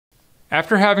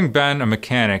After having been a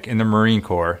mechanic in the Marine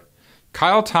Corps,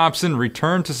 Kyle Thompson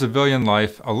returned to civilian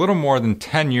life a little more than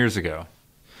 10 years ago.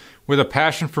 With a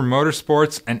passion for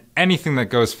motorsports and anything that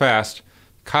goes fast,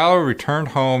 Kyle returned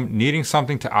home needing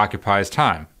something to occupy his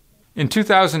time. In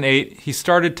 2008, he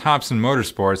started Thompson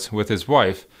Motorsports with his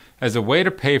wife as a way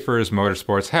to pay for his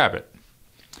motorsports habit.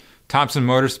 Thompson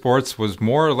Motorsports was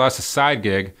more or less a side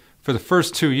gig for the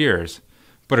first 2 years,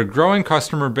 but a growing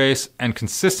customer base and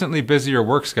consistently busier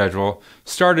work schedule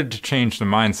started to change the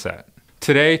mindset.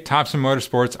 Today, Thompson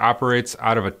Motorsports operates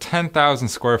out of a 10,000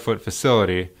 square foot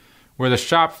facility where the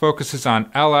shop focuses on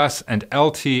LS and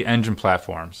LT engine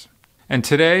platforms. And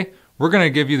today, we're going to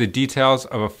give you the details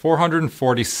of a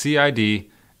 440 CID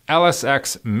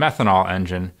LSX Methanol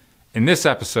Engine in this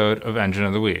episode of Engine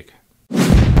of the Week.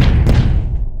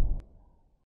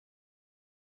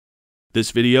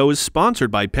 This video is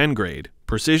sponsored by Pengrade.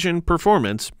 Precision,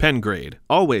 performance, Pengrade.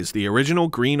 Always the original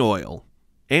green oil.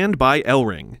 And by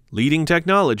L-Ring. Leading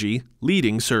technology,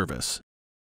 leading service.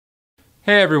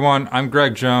 Hey everyone, I'm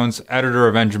Greg Jones, editor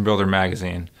of Engine Builder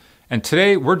magazine. And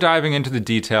today we're diving into the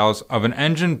details of an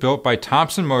engine built by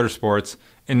Thompson Motorsports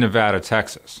in Nevada,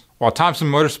 Texas. While Thompson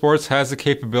Motorsports has the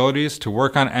capabilities to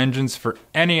work on engines for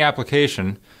any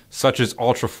application, such as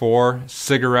Ultra 4,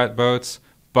 cigarette boats,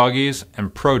 buggies,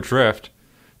 and pro drift,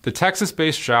 the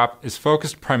Texas-based shop is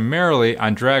focused primarily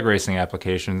on drag racing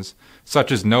applications,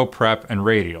 such as no prep and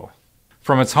radial.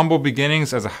 From its humble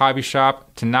beginnings as a hobby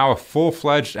shop to now a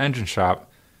full-fledged engine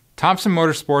shop, Thompson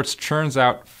Motorsports churns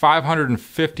out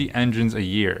 550 engines a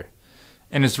year,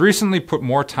 and has recently put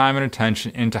more time and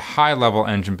attention into high-level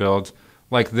engine builds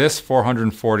like this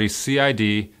 440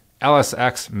 CID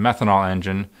LSX Methanol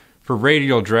Engine for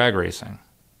radial drag racing.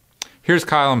 Here's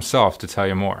Kyle himself to tell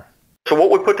you more. So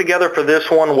what we put together for this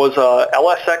one was a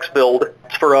LSX build.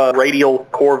 It's for a radial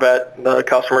Corvette the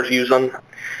customer's using.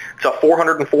 It's a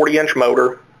 440-inch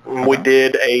motor. We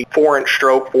did a 4-inch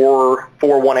stroke for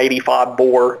 185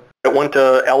 bore. It went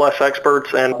to LS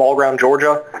Experts in Ball Ground,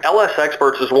 Georgia. LS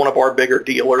Experts is one of our bigger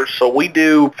dealers, so we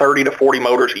do 30 to 40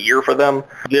 motors a year for them.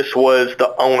 This was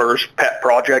the owner's pet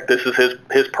project. This is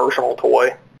his personal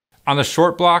toy. On the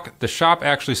short block, the shop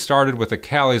actually started with a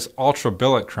Cali's Ultra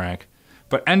billet crank,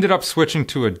 but ended up switching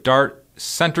to a Dart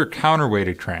center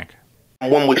counterweighted crank.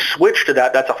 When we switched to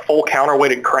that, that's a full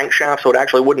counterweighted crankshaft, so it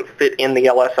actually wouldn't fit in the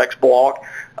LSX block.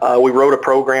 We wrote a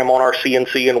program on our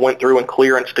CNC and went through in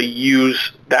clearance to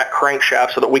use that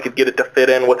crankshaft so that we could get it to fit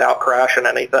in without crashing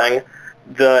anything.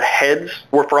 The heads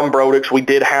were from Brodix. We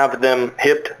did have them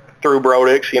hipped through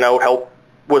Brodix, help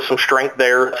with some strength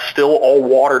there. Still all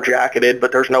water jacketed,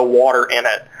 but there's no water in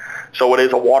it. So it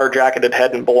is a water jacketed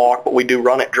head and block, but we do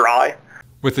run it dry.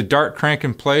 With the Dart crank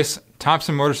in place,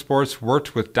 Thompson Motorsports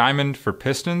worked with Diamond for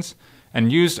pistons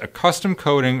and used a custom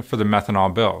coating for the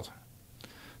methanol build.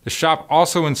 The shop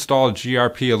also installed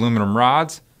GRP aluminum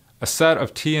rods, a set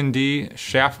of T&D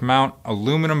shaft mount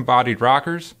aluminum bodied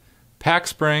rockers, pack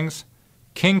springs,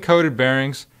 king-coated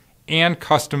bearings, and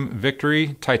custom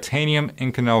Victory titanium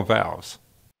Inconel valves.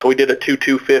 So we did a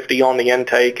 250 on the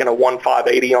intake and a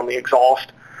 1580 on the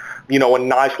exhaust. And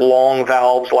nice long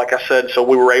valves, like I said, so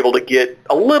we were able to get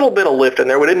a little bit of lift in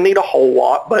there. We didn't need a whole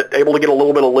lot, but able to get a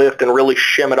little bit of lift and really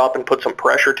shim it up and put some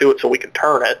pressure to it so we could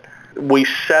turn it. We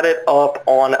set it up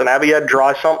on an Aviad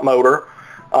dry sump motor,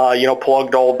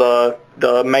 plugged all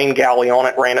the main galley on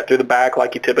it, ran it through the back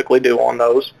like you typically do on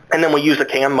those. And then we used a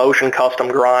Cam Motion custom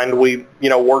grind. We,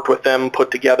 worked with them,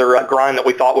 put together a grind that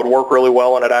we thought would work really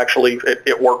well, and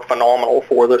it worked phenomenal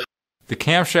for this. The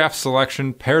camshaft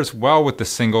selection pairs well with the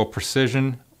single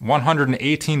precision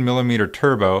 118mm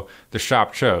turbo the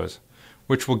shop chose,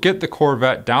 which will get the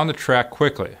Corvette down the track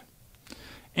quickly.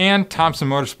 And Thompson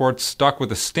Motorsports stuck with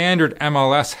a standard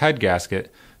MLS head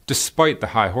gasket despite the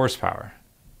high horsepower.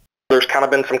 There's kind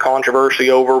of been some controversy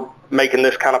over making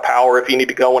this kind of power if you need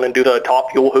to go in and do the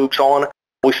top fuel hoops on.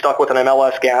 We stuck with an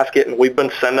MLS gasket, and we've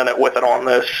been sending it with it on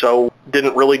this, so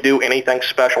didn't really do anything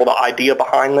special. The idea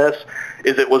behind this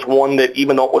is it was one that,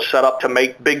 even though it was set up to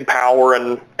make big power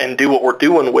and do what we're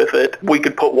doing with it, we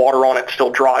could put water on it and still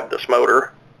drive this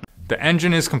motor. The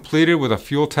engine is completed with a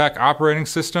FuelTech operating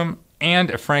system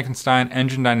and a Frankenstein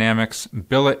Engine Dynamics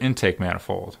billet intake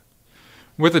manifold.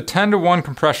 With a 10-to-1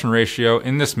 compression ratio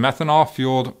in this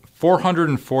methanol-fueled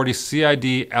 440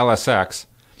 CID LSX,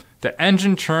 the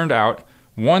engine churned out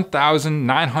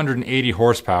 1,980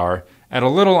 horsepower at a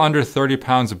little under 30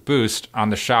 pounds of boost on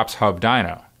the shop's hub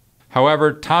dyno.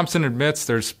 However, Thompson admits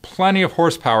there's plenty of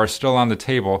horsepower still on the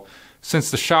table since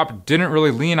the shop didn't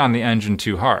really lean on the engine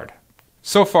too hard.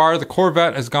 So far, the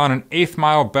Corvette has gone an 8th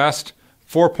mile best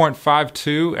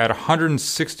 4.52 at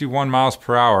 161 miles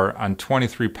per hour on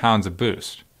 23 pounds of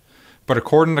boost. But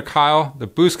according to Kyle, the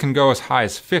boost can go as high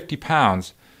as 50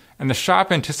 pounds, and the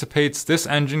shop anticipates this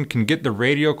engine can get the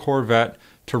radio Corvette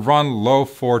to run low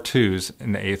 4.2s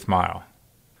in the 8th mile.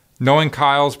 Knowing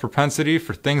Kyle's propensity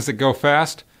for things that go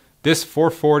fast, this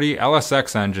 440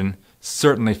 LSX engine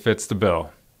certainly fits the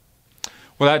bill.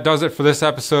 Well, that does it for this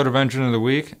episode of Engine of the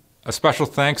Week. A special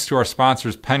thanks to our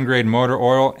sponsors Pengrade Motor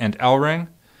Oil and L-Ring.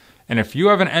 And if you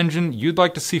have an engine you'd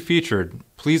like to see featured,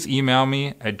 please email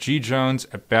me at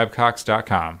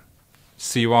gjones@babcocks.com.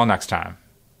 See you all next time.